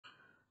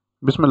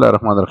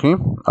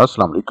Bismillahirrahmanirrahim.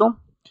 Assalamu alaikum.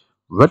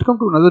 Welcome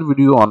to another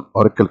video on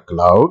Oracle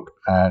Cloud,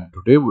 and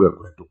today we are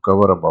going to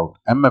cover about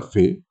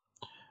MFA,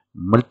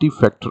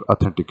 multi-factor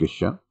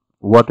authentication,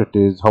 what it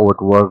is, how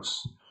it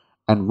works,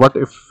 and what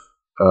if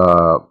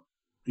uh,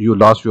 you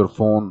lost your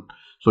phone,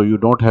 so you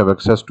don't have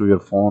access to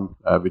your phone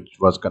which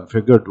was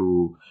configured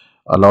to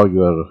allow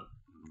your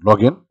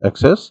login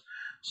access.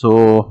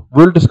 So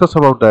we'll discuss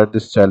about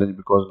this challenge,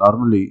 because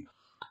normally,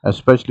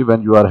 especially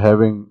when you are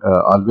having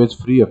always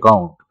free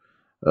account,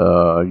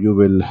 you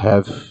will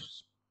have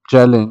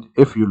challenge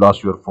if you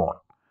lost your phone,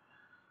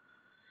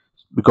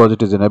 because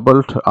it is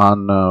enabled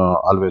on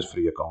always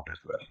free account as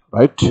well,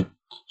 right?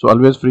 So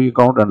always free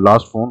account and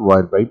last phone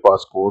while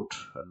bypass code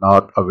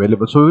not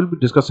available. So we will be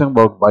discussing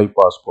about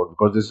bypass code,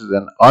 because this is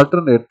an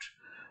alternate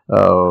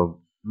uh,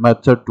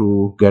 method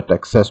to get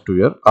access to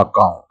your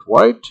account,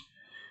 right?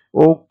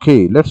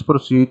 Okay, let's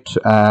proceed.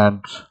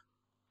 And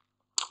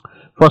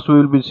first we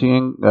will be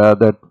seeing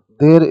that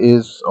there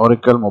is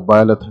Oracle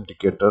Mobile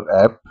Authenticator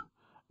app.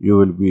 You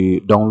will be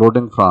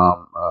downloading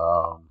from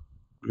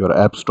your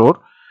app store.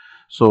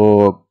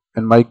 So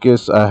in my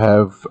case, I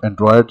have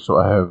Android, so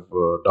I have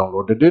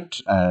downloaded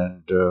it.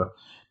 And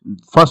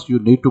first you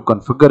need to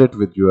configure it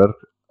with your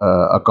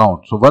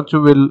account. So once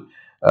you will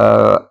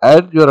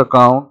add your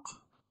account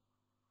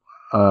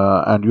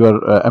and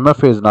your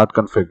MFA is not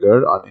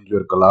configured in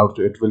your cloud,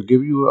 so it will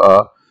give you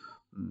a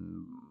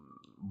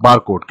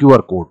barcode,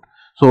 QR code,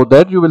 so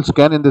that you will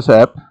scan in this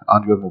app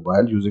on your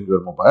mobile using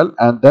your mobile,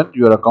 and then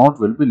your account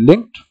will be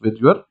linked with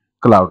your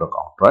cloud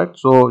account, right?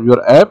 So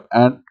your app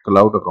and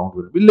cloud account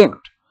will be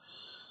linked.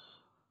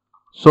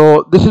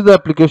 So this is the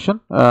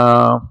application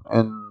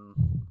in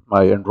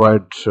my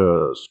Android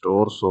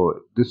store.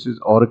 So this is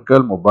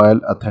Oracle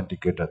Mobile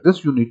Authenticator.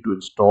 This you need to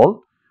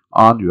install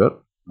on your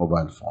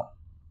mobile phone.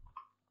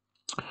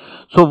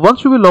 So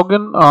once you will log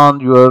in on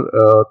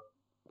your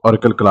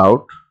Oracle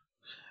Cloud,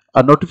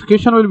 a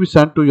notification will be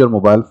sent to your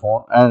mobile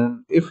phone,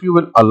 and if you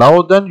will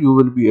allow, then you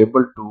will be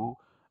able to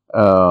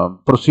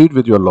proceed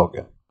with your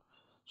login.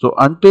 So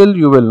until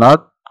you will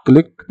not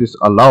click this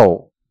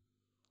allow,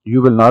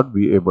 you will not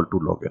be able to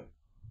log in,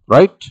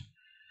 right?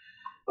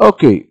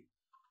 Okay.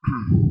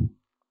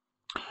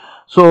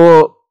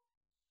 So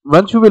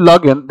once you will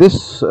log in,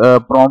 this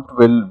prompt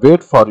will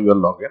wait for your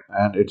login,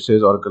 and it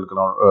says Oracle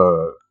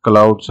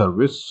Cloud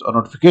Service. A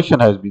notification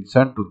has been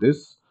sent to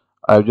this.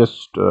 I've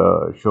just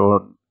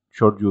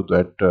showed you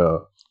that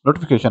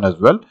notification as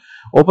well.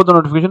 Open the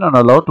notification and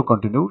allow to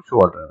continue show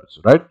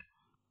alternatives, right?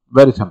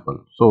 Very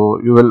simple.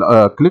 So you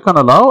will click on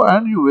allow,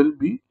 and you will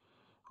be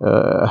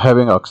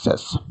having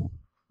access.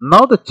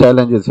 Now the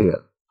challenge is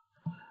here.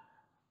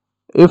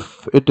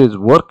 If it is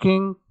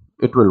working,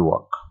 it will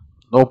work,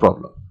 no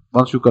problem.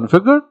 Once you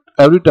configure,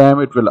 every time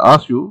it will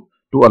ask you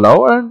to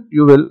allow, and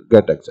you will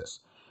get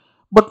access.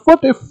 But what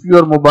if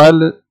your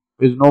mobile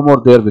is no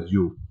more there with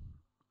you,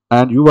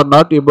 and you are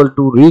not able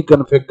to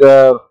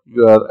reconfigure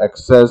your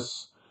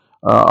access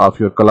of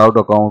your cloud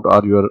account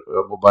or your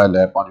mobile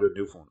app on your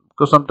new phone?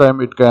 Because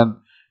sometimes it can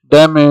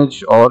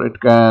damage, or it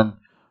can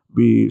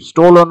be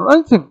stolen, or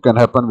anything can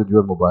happen with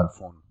your mobile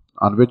phone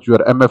on which your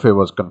MFA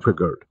was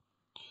configured.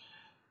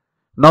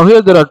 Now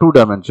here there are two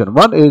dimensions.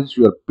 One is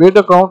your paid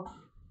account.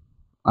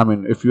 I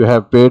mean, if you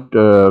have paid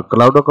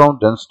cloud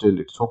account, then still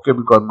it's okay,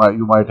 because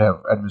you might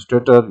have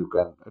administrator. You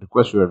can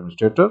request your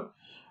administrator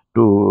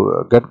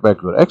to get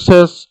back your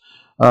access,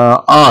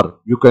 or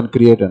you can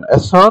create an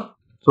SR.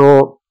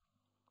 So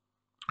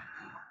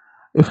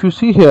if you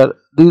see here,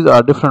 these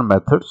are different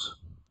methods.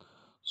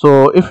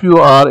 So if you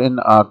are in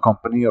a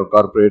company or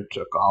corporate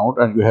account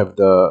and you have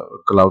the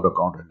cloud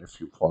account, and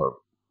if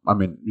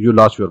you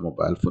lost your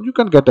mobile phone, you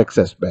can get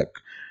access back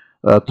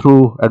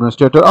through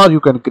administrator, or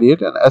you can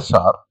create an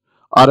SR,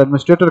 or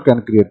administrator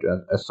can create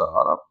an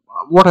SR,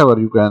 whatever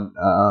you can,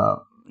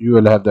 you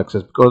will have the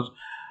access, because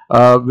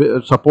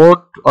Oracle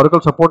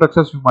support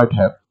access you might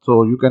have,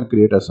 so you can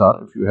create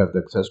SR if you have the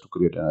access to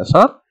create an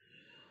SR.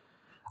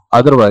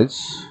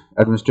 Otherwise,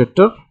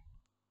 administrator,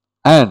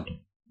 and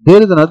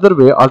there is another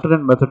way,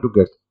 alternate method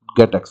to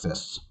get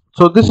access.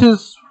 So this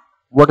is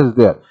what is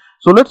there.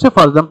 So let's say,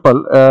 for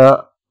example,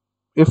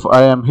 if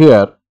I am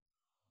here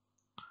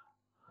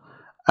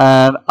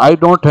and I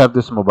don't have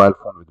this mobile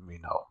phone with me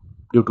now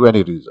due to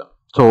any reason,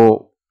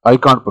 so I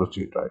can't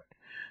proceed, right?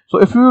 So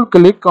if you will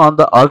click on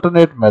the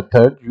alternate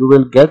method, you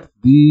will get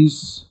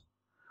these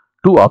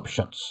two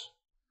options.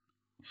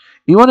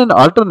 Even in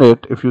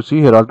alternate, if you see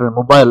here, alternate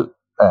mobile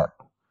app,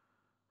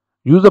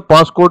 use a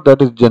passcode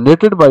that is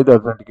generated by the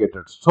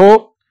authenticator.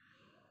 So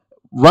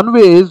one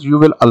way is you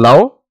will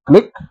allow,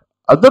 click.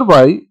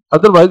 Otherwise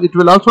it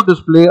will also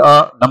display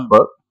a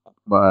number,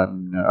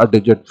 a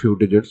digit, few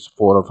digits,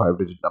 4 or 5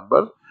 digit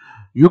number.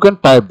 You can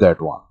type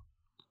that one.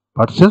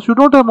 But since you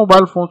don't have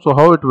mobile phone, so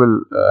how it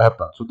will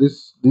happen? So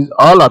these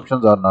all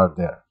options are not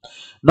there.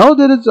 Now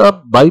there is a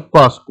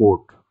bypass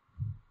code.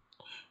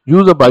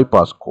 Use a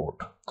bypass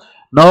code.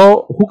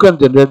 Now who can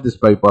generate this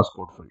bypass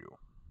code for you?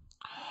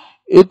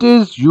 It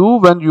is you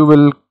when you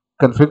will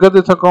configure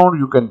this account,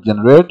 you can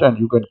generate and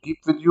you can keep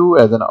with you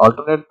as an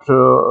alternate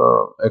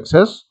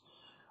access,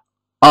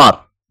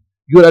 or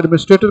your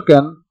administrator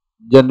can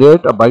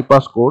generate a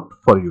bypass code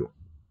for you.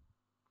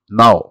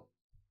 Now,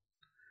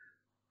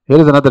 here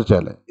is another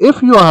challenge.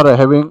 If you are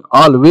having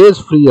always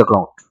free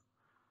account,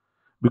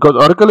 because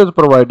Oracle is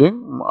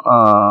providing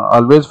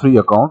always free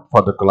account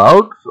for the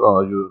cloud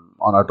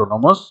on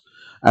autonomous,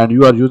 and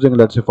you are using,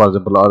 let's say for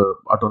example, our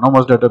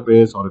autonomous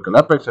database, Oracle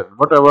Apex and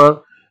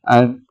whatever,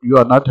 and you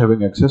are not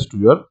having access to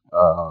your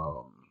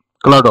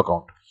cloud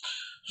account.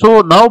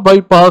 So now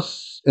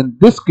bypass, in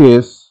this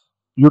case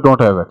you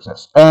don't have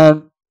access,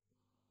 and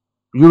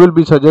you will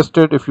be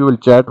suggested, if you will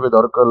chat with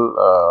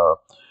Oracle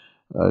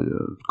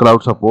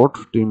cloud support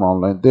team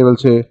online, they will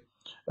say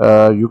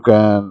you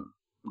can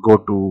go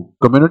to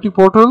community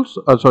portals,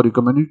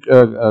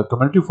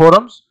 community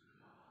forums,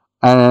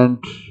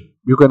 and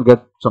you can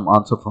get some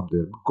answer from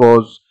there.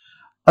 Because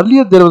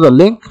earlier there was a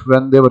link,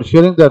 when they were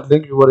sharing that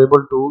link, you were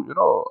able to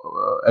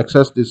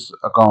access this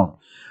account,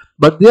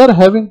 but they are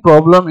having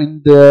problem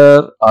in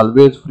their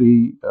always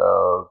free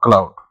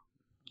cloud.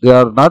 They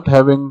are not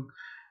having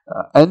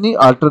any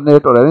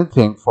alternate or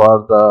anything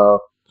for the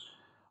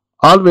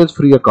always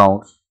free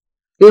accounts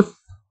if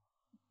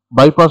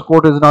bypass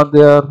code is not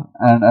there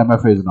and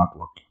MFA is not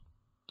working.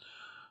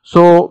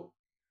 So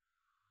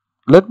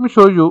let me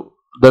show you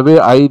the way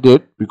I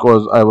did,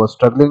 because I was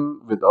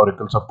struggling with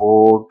Oracle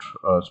support,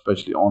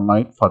 especially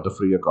online for the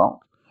free account,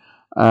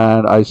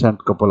 and I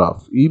sent couple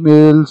of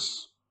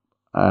emails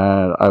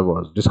and I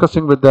was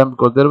discussing with them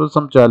because there was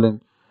some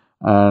challenge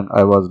and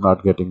I was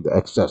not getting the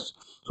access.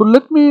 So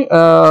let me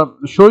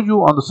show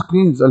you on the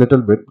screens a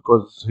little bit,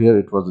 because here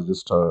it was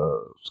just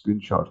a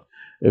screenshot.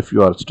 If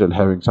you are still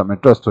having some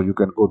interest, so you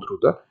can go through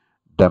the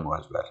demo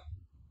as well.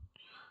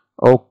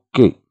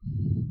 Okay.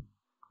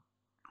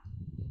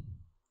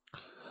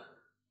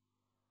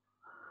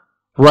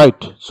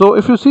 Right. So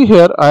if you see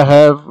here, I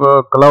have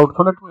cloud.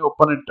 So let me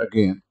open it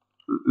again.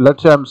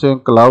 Let's say I'm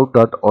saying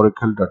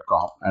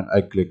cloud.oracle.com and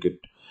I click it.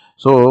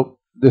 So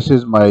this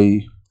is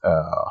my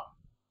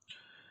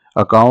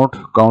account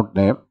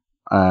name,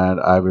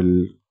 and I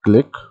will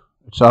click.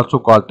 It's also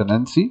called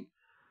tenancy.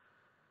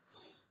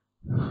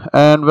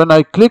 And when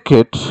I click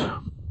it,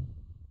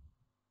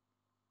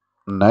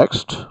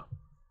 next,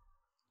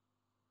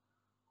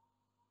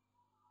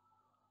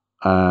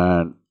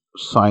 and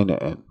sign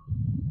in.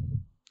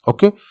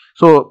 Okay,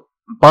 so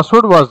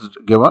password was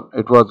given,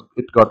 it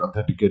got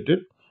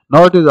authenticated.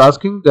 Now it is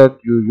asking that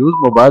you use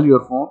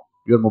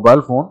your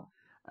mobile phone,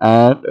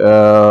 and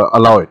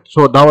allow it.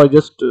 So now I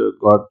just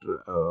got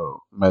a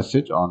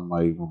message on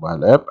my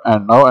mobile app,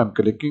 and now I'm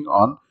clicking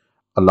on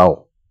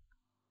allow.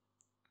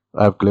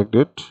 I have clicked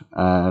it,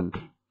 and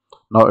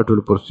now it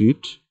will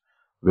proceed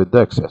with the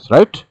access,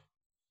 right?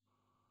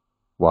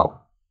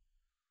 Wow,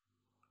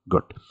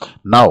 good.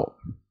 Now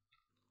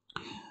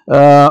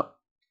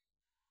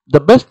the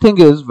best thing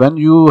is, when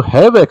you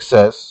have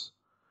access,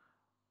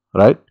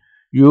 right,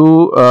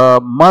 you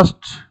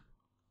must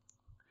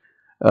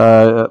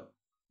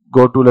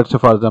go to, let's say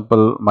for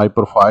example, my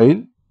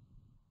profile,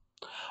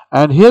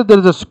 and here there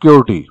is a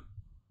security,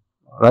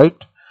 right?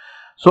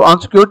 So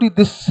on security,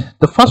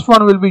 the first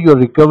one will be your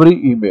recovery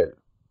email.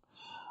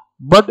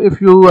 But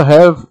if you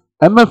have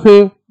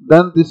MFA,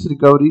 then this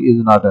recovery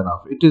is not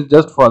enough. It is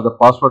just for the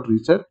password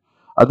reset.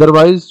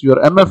 Otherwise, your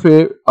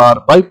MFA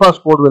or bypass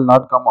code will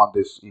not come on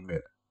this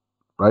email,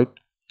 right?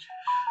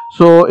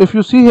 So if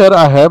you see here,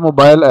 I have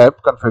mobile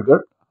app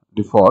configured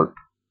default,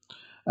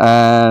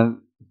 and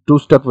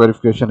two-step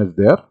verification is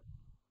there.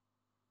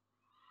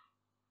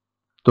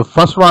 The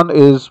first one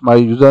is my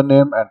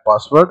username and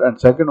password,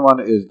 and second one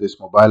is this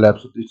mobile app.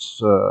 So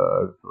it's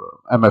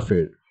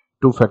MFA,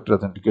 two-factor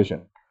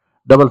authentication,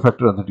 double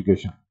factor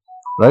authentication,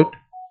 right?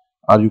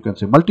 Or you can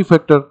say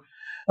multi-factor.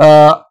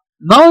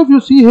 Now if you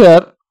see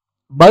here,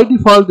 by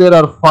default there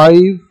are 5,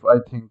 I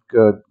think,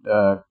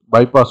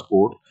 bypass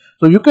code.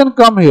 So you can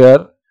come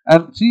here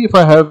and see if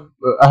I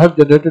have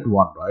generated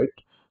one, right?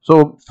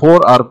 So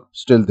 4 are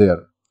still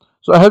there.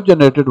 So I have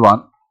generated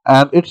one,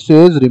 and it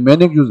says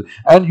remaining use,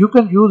 and you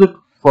can use it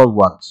for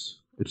once.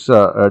 It's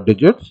a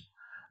digit,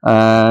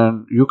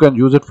 and you can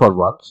use it for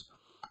once.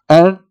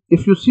 And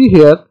if you see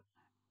here,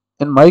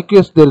 in my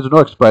case there is no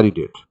expiry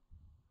date.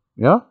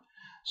 Yeah,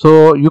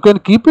 so you can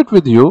keep it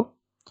with you,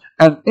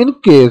 and in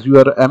case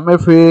your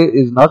MFA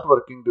is not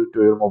working due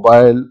to your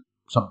mobile,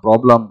 some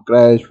problem,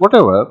 crash,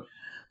 whatever,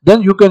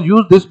 then you can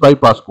use this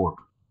bypass code.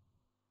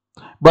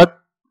 But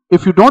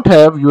if you don't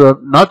have, you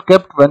have not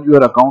kept when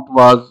your account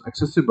was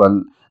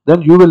accessible,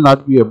 then you will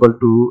not be able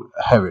to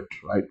have it,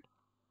 right?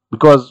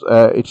 Because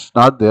it's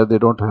not there. They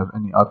don't have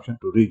any option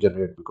to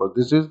regenerate, because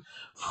this is,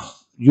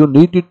 you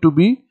need it to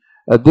be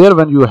there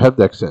when you have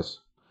the access,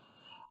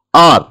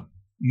 or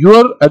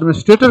your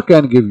administrator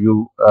can give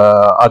you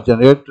or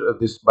generate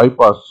this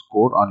bypass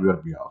code on your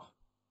behalf.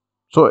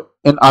 So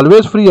in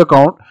always free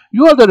account,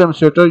 you are the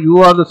administrator, you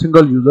are the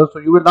single user, so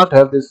you will not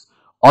have this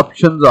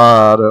options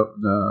or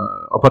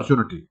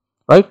opportunity,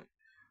 right?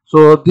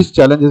 So this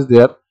challenge is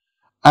there.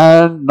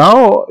 And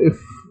now if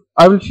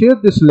I will share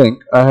this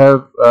link. I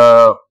have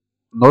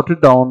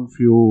noted down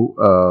few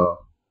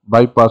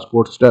bypass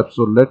code steps,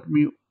 so let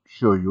me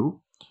show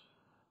you.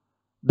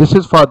 This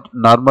is for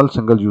normal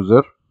single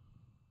user.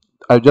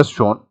 I've just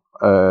shown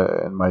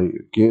in my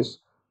case,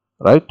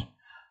 right?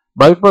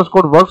 Bypass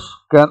code works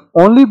can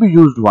only be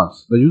used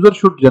once. The user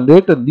should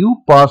generate a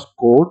new bypass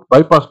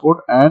code,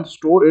 and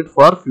store it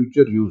for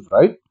future use,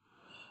 right?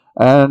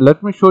 And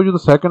let me show you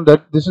the second,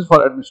 that this is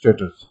for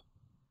administrators,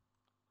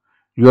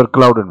 your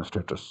cloud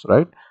administrators,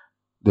 right?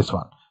 This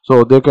one.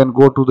 So they can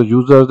go to the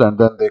users and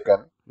then they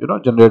can,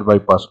 generate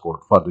bypass code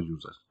for the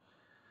users.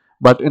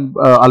 But in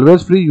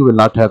always free, you will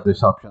not have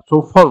this option.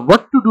 So for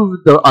what to do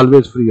with the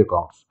always free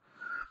accounts?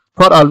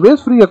 For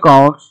always free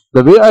accounts,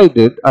 the way I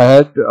did, I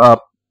had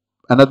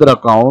another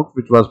account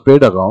which was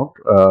paid account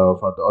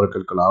for the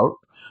Oracle Cloud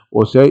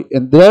OCI.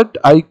 In that,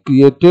 I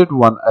created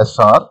one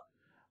SR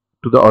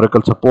to the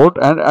Oracle support,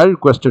 and I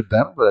requested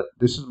them that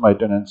this is my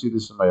tenancy,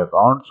 this is my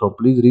account, so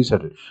please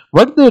reset it.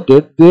 What they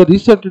did, they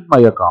resetted my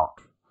account.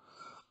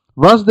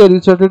 Once they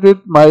resetted it,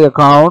 my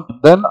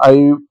account, then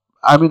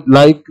I mean,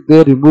 like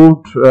they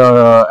removed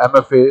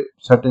MFA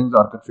settings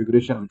or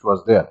configuration which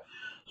was there.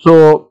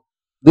 So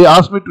they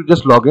asked me to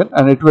just log in,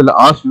 and it will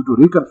ask you to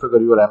reconfigure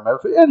your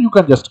MFA, and you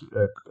can just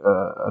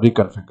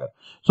reconfigure.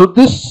 So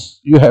this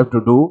you have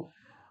to do.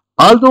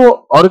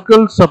 Although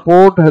Oracle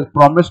support has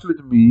promised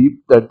with me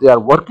that they are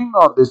working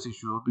on this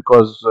issue,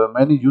 because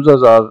many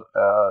users are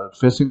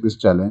facing this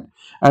challenge,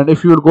 and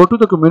if you will go to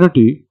the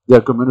community,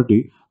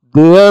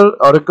 their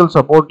Oracle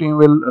support team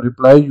will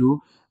reply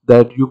you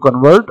that you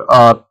convert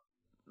or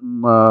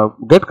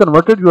get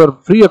converted your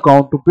free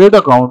account to paid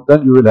account,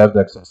 then you will have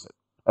the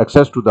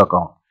access to the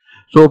account.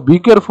 So be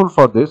careful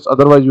for this,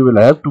 otherwise you will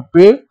have to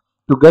pay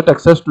to get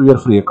access to your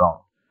free account.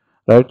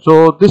 Right,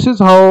 so this is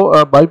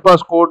how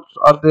bypass codes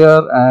are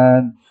there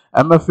and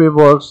MFA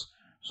works.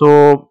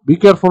 So be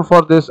careful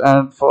for this,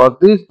 and for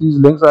these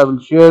links I will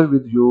share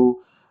with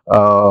you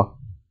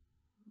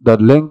the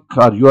link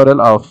or URL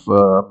of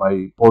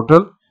my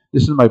portal.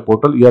 This is my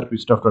portal,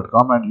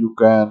 ERPstuff.com, and you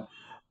can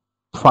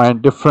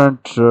find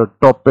different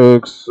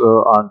topics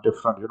on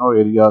different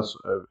areas.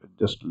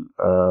 Just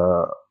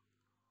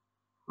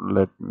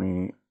let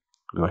me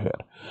go here.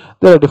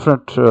 There are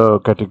different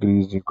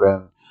categories you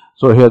can.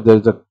 So here there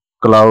is a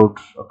cloud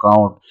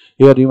account.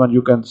 Here even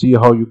you can see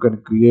how you can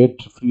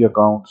create free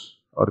accounts,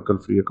 Oracle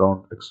free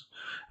account,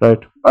 right?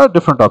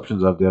 Different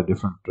options are there,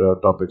 different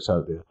topics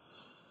are there.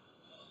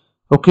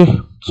 Okay,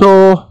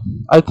 so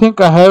I think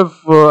I have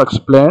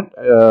explained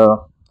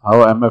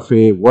how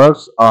MFA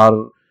works,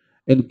 or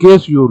in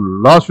case you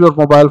lost your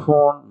mobile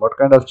phone, what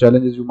kind of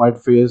challenges you might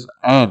face,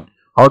 and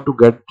how to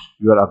get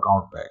your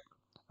account back,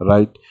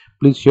 right?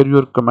 Please share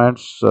your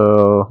comments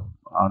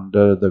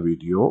under the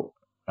video,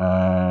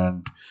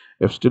 and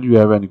if still you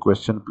have any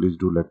question, please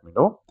do let me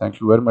know. Thank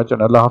you very much,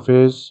 and Allah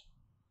Hafiz.